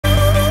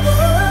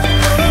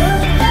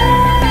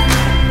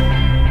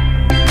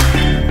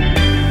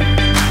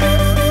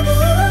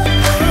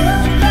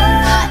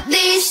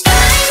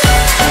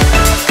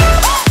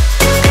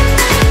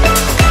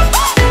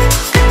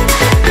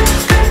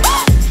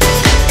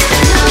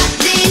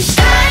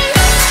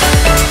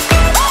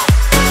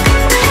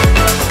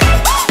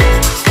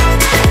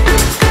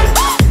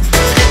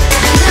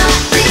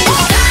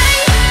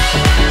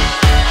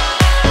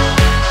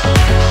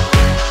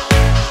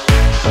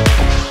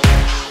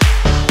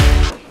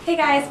Hey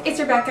guys, it's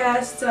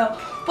Rebecca. So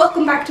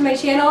welcome back to my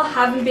channel.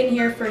 Haven't been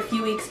here for a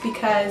few weeks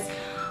because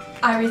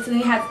I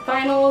recently had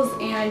finals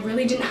and I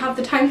really didn't have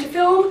the time to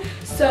film.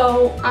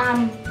 So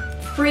I'm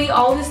free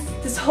all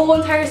this whole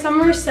entire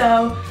summer,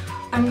 so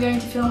I'm going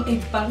to film a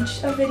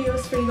bunch of videos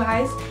for you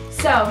guys.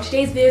 So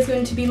today's video is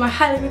going to be my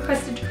highly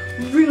requested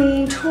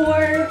room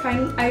tour.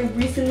 I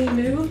recently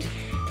moved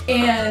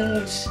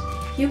and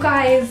you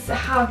guys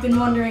have been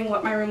wondering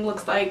what my room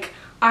looks like.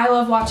 I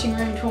love watching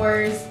room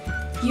tours.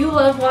 You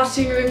love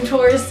watching room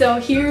tours, so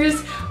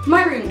here's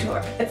my room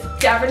tour. Let's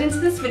dive right into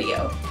this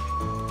video.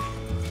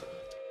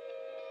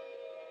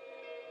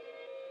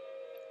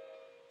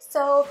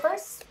 So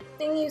first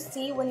thing you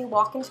see when you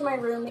walk into my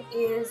room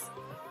is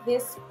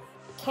this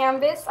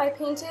canvas I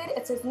painted.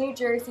 It says New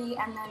Jersey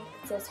and then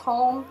it says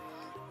home.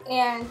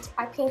 And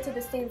I painted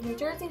the state of New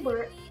Jersey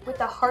with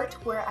the heart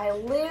where I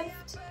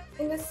lived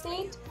in the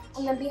state.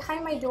 And then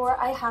behind my door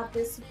I have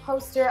this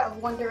poster of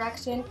One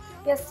Direction.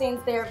 Yes,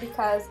 Zayn's there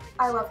because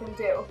I love him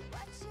too.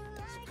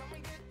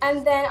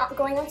 And then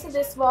going onto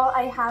this wall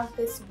I have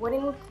this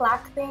wooden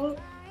plaque thing.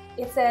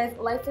 It says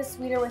life is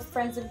sweeter with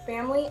friends and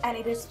family, and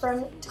it is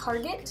from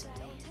Target.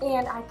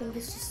 And I think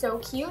this is so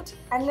cute.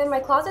 And then my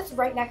closet's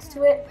right next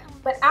to it.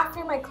 But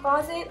after my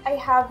closet I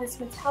have this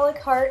metallic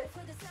heart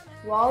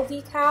wall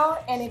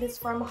decal, and it is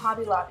from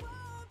Hobby Lobby.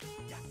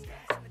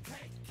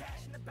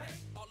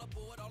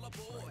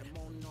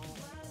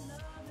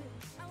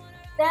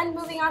 Then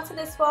moving on to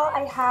this wall,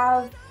 I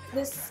have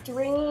this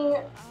string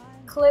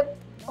clip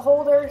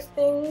holder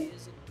thing,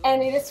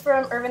 and it is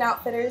from Urban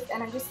Outfitters,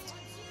 and I just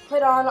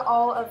put on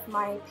all of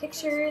my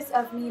pictures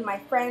of me and my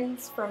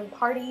friends from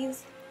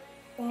parties,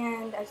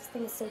 and I just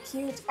think it's so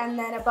cute. And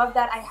then above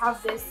that I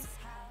have this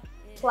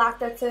plaque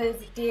that says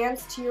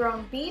dance to your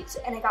own beat,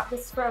 and I got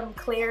this from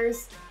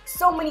Claire's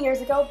so many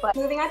years ago. But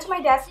moving on to my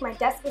desk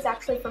is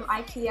actually from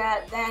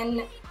IKEA.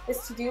 Then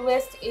this to-do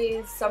list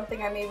is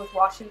something I made with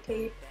washi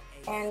tape,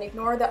 and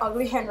ignore the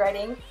ugly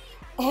handwriting.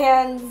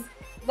 And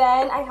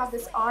then I have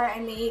this art I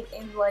made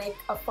in like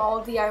a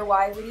fall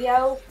DIY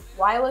video a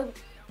while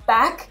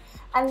back.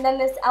 And then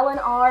this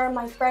L&R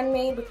my friend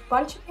made with a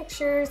bunch of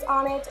pictures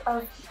on it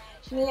of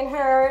me and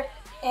her,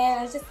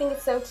 and I just think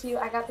it's so cute.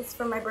 I got this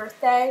for my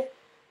birthday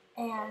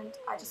and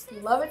I just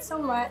love it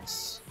so much.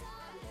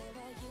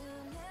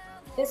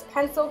 This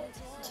pencil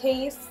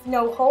case,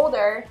 no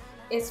holder,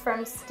 is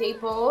from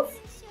Staples,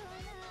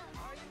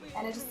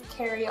 and I just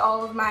carry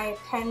all of my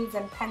pens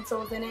and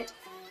pencils in it.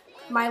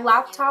 My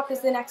laptop is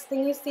the next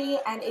thing you see,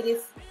 and it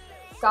is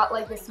got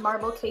like this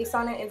marble case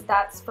on it.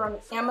 That's from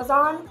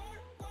Amazon.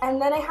 And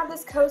then I have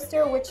this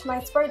coaster which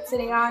my Sprite's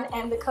sitting on,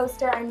 and the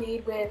coaster I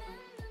made with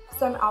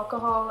some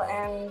alcohol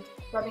and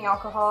rubbing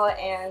alcohol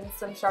and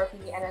some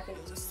Sharpie, and I think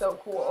it's just so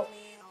cool.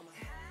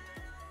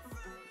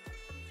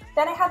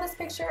 Then I have this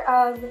picture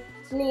of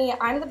me,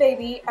 I'm the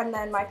baby, and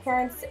then my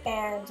parents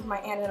and my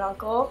aunt and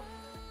uncle.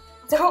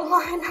 Don't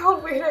mind how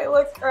weird I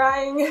look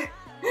crying.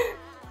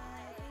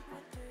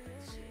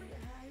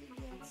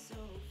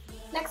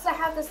 Next I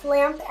have this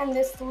lamp, and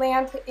this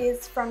lamp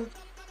is from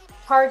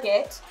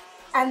Target,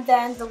 and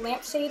then the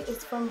lampshade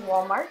is from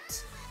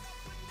Walmart.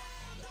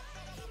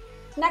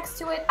 Next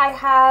to it I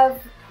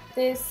have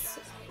this,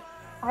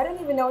 I don't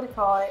even know what to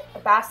call it, a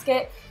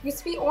basket. It used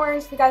to be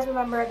orange, if you guys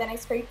remember, then I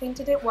spray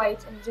painted it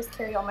white, and just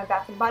carry all my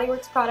Bath & Body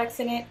Works products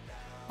in it,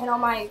 and all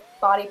my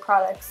body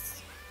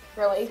products,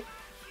 really.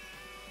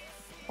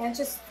 And it's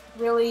just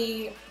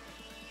really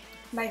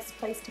nice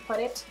place to put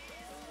it.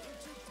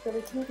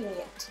 Really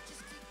convenient.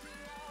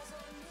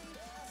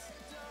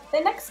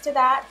 Then next to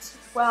that,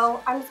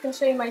 well, I'm just going to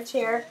show you my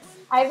chair.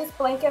 I have this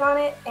blanket on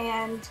it,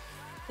 and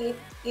it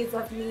is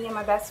of me and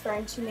my best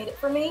friend. She made it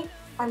for me.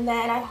 And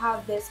then I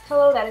have this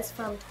pillow that is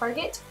from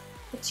Target.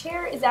 The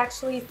chair is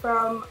actually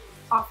from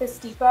Office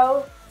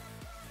Depot,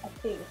 I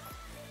think.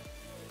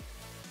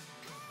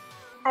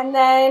 And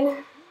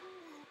then,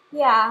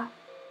 yeah.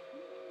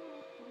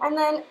 And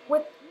then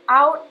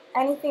without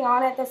anything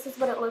on it, this is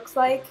what it looks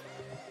like.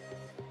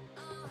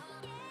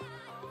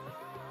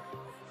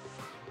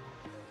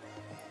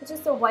 It's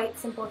just a white,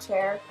 simple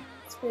chair.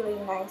 It's really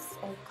nice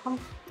and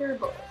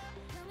comfortable.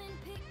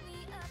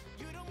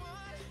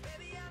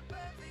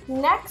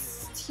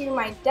 Next to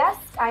my desk,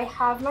 I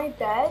have my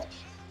bed.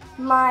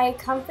 My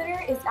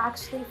comforter is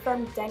actually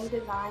from Denny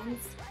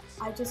Designs.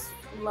 I just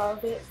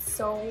love it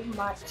so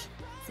much.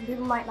 Some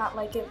people might not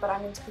like it, but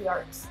I'm into the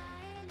arts.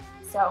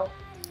 So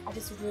I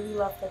just really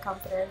love the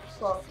comforter,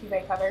 well,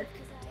 duvet cover.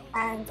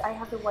 And I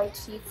have the white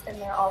sheets, and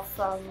they're all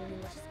from,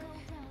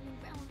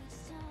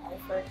 I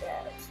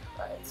forget,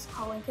 but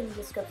I'll link in the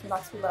description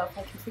box below if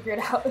I can figure it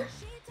out.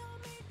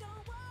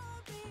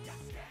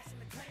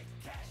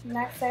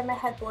 Next I have my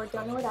headboard.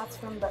 Don't know where that's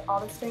from, but all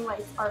the string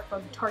lights are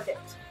from Target.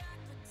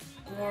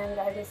 And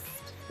I just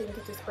think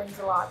it just brings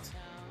a lot.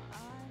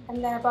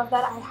 And then above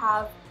that I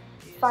have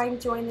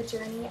Find Joy in the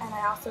Journey, and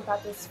I also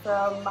got this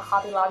from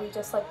Hobby Lobby,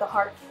 just like the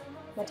heart,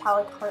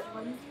 metallic heart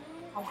one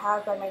I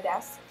have by my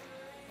desk.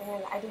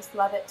 And I just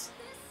love it.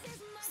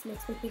 Just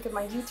makes me think of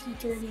my YouTube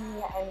journey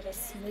and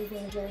just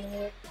moving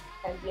journey,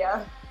 and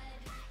yeah.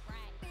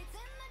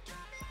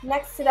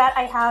 Next to that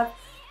I have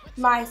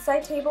my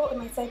side table, and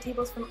my side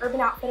table is from Urban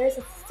Outfitters.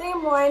 It's the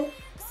same one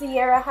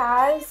Sierra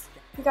has,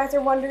 if you guys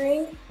are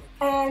wondering,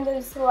 and I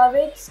just love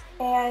it.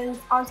 And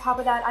on top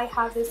of that I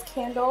have this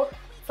candle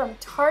from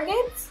Target.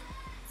 It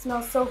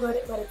smells so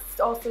good, but it's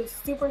also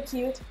super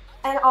cute.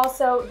 And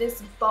also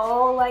this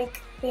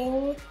ball-like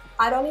thing.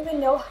 I don't even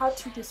know how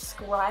to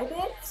describe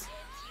it.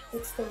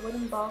 It's the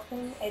wooden ball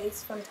thing. It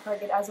is from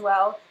Target as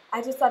well.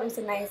 I just thought it was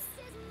a nice,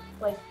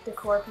 like,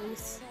 decor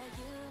piece.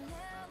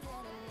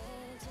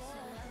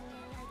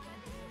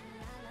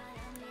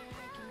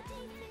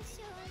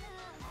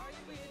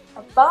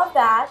 Above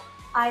that,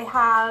 I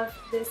have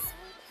this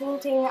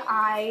painting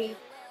I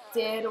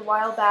did a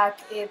while back.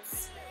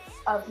 It's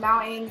of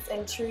mountains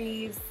and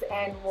trees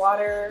and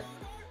water,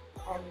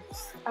 and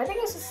I think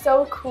it's just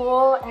so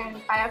cool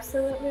and I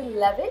absolutely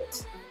love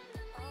it.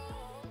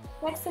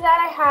 Next to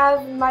that I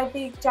have my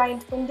big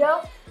giant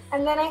window,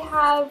 and then I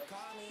have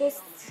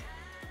this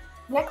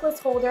necklace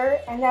holder,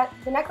 and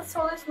the necklace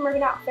holder is from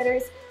Urban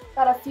Outfitters.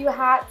 Got a few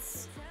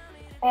hats,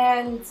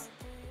 and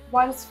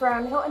one's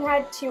from Hilton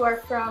Head, 2 are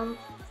from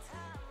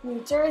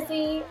New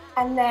Jersey,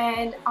 and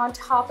then on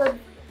top of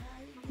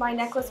my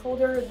necklace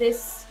holder,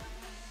 this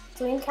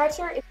dream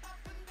catcher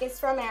is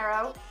from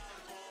Arrow.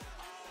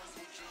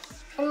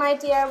 In my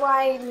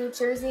DIY New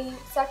Jersey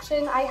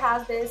section, I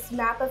have this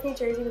map of New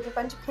Jersey with a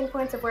bunch of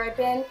pinpoints of where I've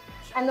been,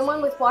 and the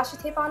one with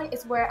washi tape on it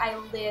is where I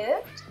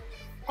lived,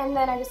 and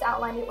then I just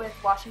outlined it with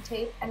washi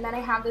tape. And then I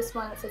have this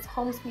one that says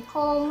Home Sweet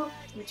Home,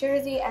 New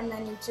Jersey, and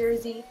then New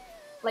Jersey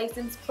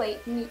license plate,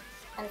 and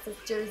it says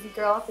Jersey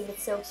Girl. I think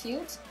it's so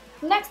cute.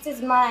 Next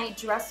is my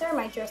dresser.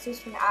 My dresser's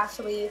from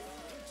Ashley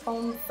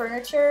Home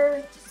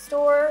Furniture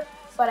Store,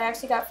 but I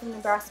actually got from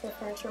Nebraska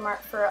Furniture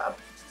Mart for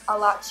a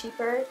lot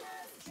cheaper.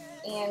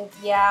 And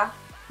yeah,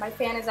 my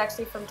fan is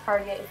actually from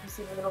Target, if you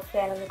see the little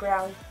fan on the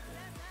ground.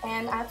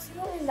 And I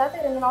absolutely love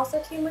it. And it also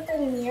came with a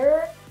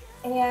mirror,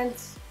 and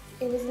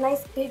it was a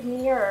nice big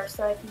mirror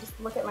so I can just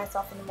look at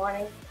myself in the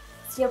morning,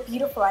 see how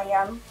beautiful I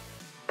am,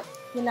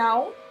 you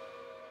know?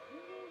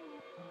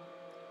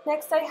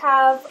 Next I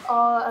have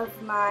all of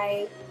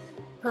my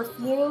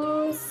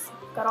perfumes.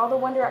 Got all the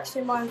One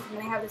Direction ones, and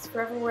then I have this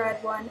Forever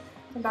Red one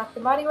from Bath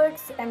 & Body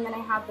Works, and then I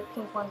have the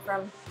pink one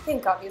from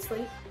Pink,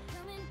 obviously.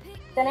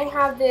 Then I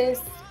have this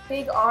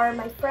big R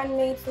my friend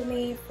made for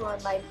me for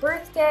my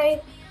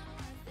birthday,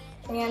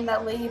 and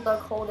that ladybug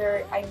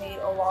holder I made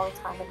a long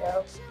time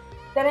ago.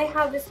 Then I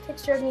have this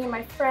picture of me and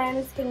my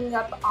friends hanging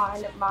up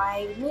on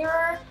my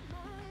mirror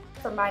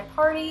for my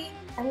party,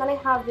 and then I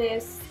have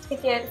this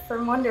ticket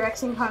from One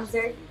Direction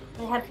concert,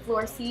 and I had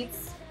floor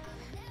seats.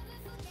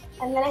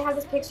 And then I have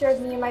this picture of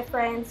me and my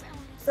friends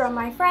from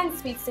my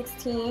friend's Sweet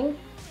 16.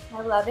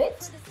 I love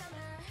it.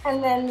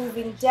 And then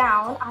moving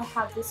down, I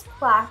have this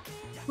plaque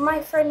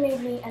my friend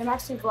made me, and I'm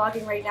actually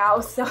vlogging right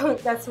now, so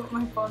that's what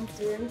my phone's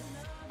doing.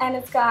 And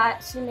it's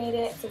got, she made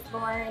it, it says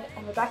Lauren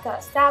and Rebecca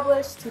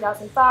established,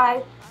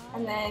 2005,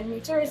 and then New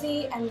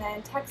Jersey, and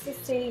then Texas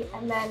State,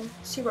 and then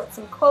she wrote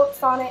some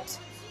quotes on it.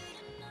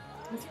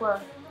 These were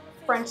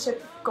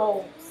friendship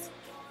goals.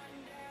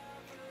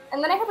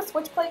 And then I have a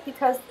switch plate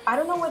because I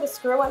don't know where the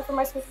screw went for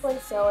my switch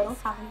plate, so I don't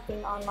have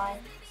anything on my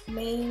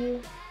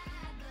main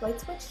light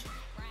switch.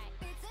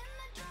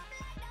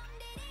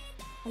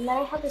 And then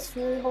I have this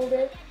jewelry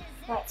holder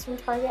that's from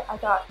Target. I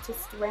got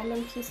just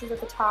random pieces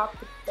at the top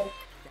with like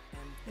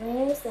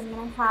rings, and then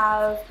I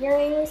have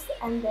earrings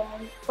and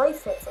then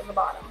bracelets on the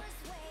bottom.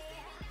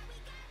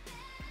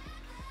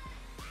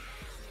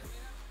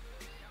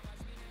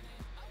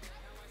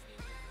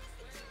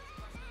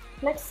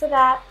 Next to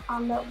that,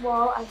 on the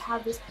wall, I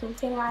have this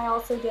painting I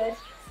also did,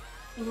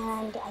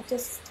 and I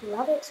just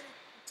love it.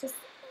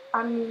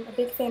 I'm a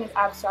big fan of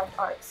abstract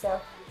art,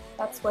 so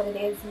that's what it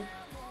is.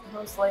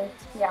 Mostly,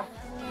 yeah.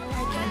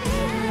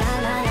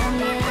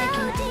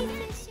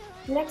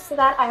 Next to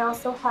that, I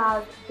also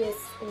have this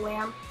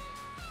lamp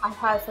I've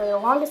had for the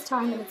longest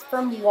time, and it's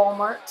from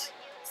Walmart.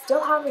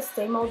 Still have the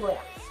same old lamp.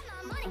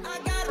 I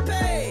gotta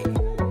pay,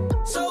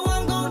 so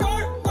I'm gonna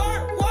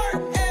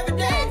work every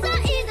day.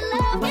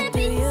 What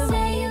do you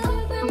mean?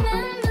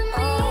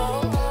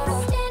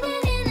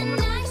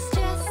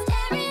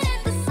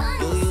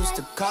 You used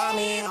to call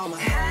me on my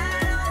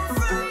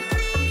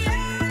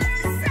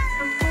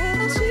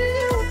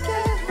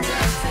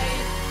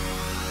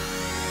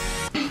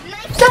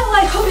So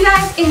I hope you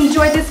guys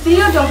enjoyed this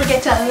video. Don't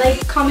forget to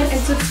like, comment, and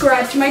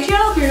subscribe to my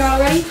channel if you're not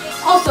already.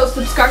 Also,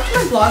 subscribe to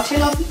my vlog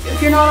channel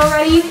if you're not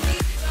already.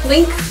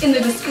 Links in the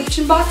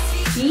description box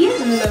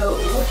below.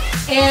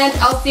 And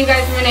I'll see you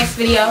guys in the next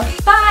video.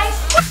 Bye!